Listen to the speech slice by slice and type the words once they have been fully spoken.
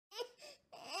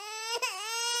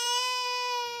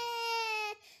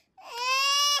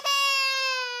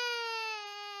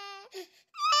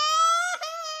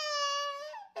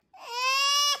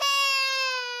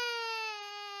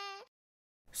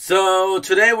So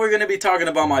today we're going to be talking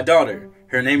about my daughter.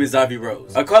 Her name is Ivy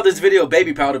Rose. I call this video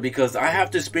baby powder because I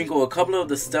have to sprinkle a couple of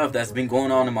the stuff that's been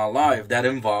going on in my life that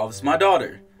involves my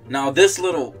daughter. Now this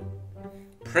little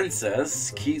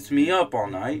princess keeps me up all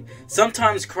night,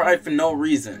 sometimes cry for no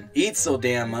reason, eats so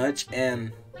damn much,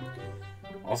 and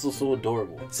also so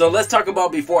adorable. So let's talk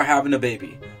about before having a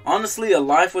baby. Honestly, a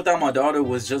life without my daughter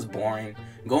was just boring.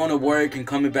 Going to work and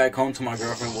coming back home to my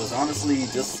girlfriend was honestly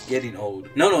just getting old.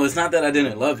 No, it's not that I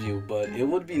didn't love you, but it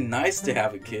would be nice to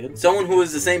have a kid. Someone who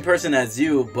is the same person as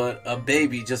you, but a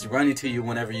baby just running to you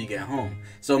whenever you get home.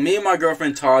 So me and my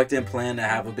girlfriend talked and planned to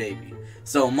have a baby.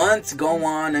 So months go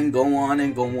on and go on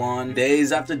and go on,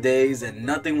 days after days, and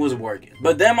nothing was working.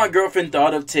 But then my girlfriend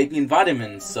thought of taking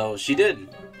vitamins, so she did.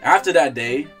 After that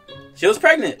day, she was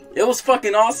pregnant. It was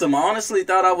fucking awesome. I honestly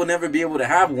thought I would never be able to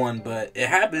have one, but it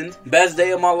happened. Best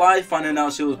day of my life, finding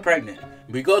out she was pregnant.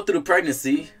 We go through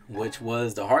pregnancy, which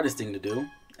was the hardest thing to do.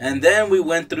 And then we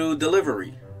went through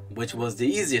delivery, which was the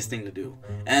easiest thing to do.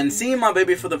 And seeing my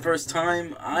baby for the first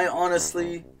time, I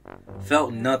honestly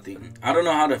felt nothing. I don't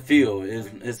know how to feel.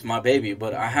 It's my baby,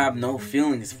 but I have no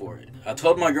feelings for it. I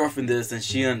told my girlfriend this and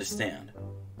she understand.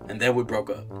 And then we broke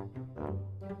up.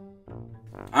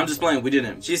 I'm just playing, we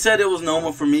didn't. She said it was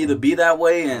normal for me to be that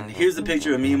way, and here's the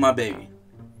picture of me and my baby.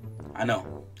 I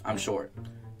know, I'm short.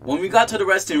 When we got to the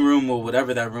resting room, or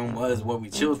whatever that room was where we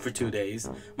chilled for 2 days,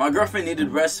 my girlfriend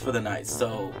needed rest for the night,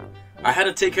 so I had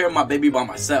to take care of my baby by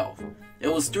myself.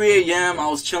 It was 3 a.m, I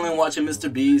was chilling watching Mr.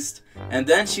 Beast, and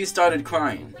then she started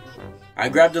crying. I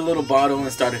grabbed a little bottle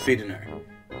and started feeding her.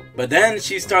 But then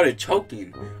she started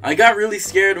choking. I got really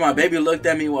scared. My baby looked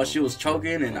at me while she was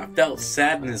choking and I felt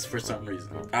sadness for some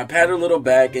reason. I pat her little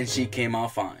back and she came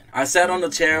out fine. I sat on the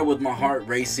chair with my heart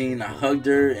racing. I hugged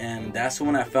her and that's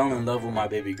when I fell in love with my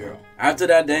baby girl. After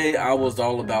that day, I was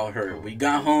all about her. We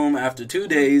got home after 2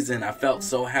 days and I felt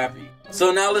so happy.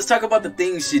 So now let's talk about the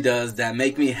things she does that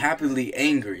make me happily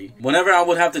angry. Whenever I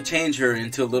would have to change her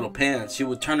into little pants, she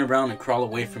would turn around and crawl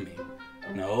away from me.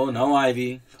 No,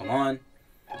 Ivy, come on.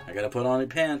 I gotta put on your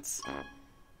pants.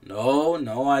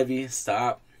 No, Ivy,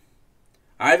 stop.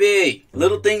 Ivy!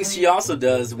 Little things she also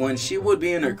does, when she would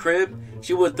be in her crib,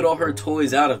 she would throw her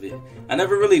toys out of it. I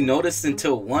never really noticed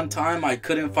until one time I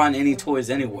couldn't find any toys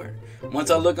anywhere.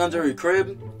 Once I looked under her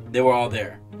crib, they were all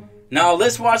there. Now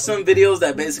let's watch some videos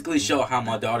that basically show how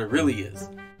my daughter really is.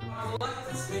 I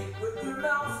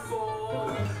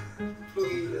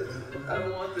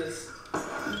don't want this.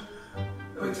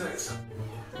 Let me tell you something.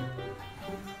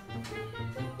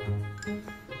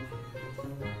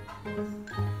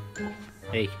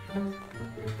 Hey.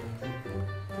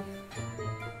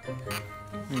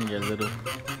 You little.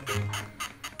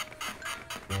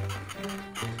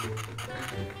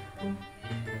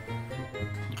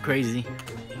 You crazy?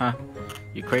 Huh?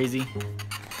 You crazy?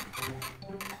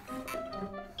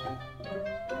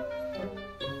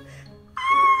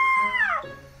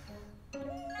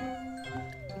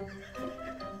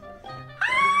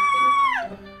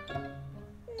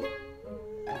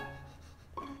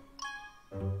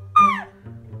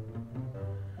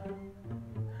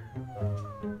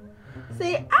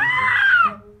 Say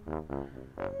ah!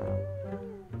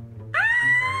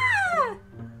 Ah!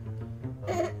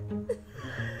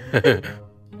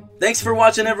 Thanks for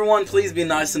watching, everyone. Please be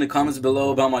nice in the comments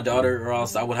below about my daughter or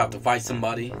else I would have to fight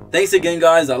somebody. Thanks again,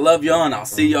 guys. I love y'all and I'll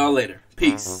see y'all later.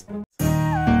 Peace.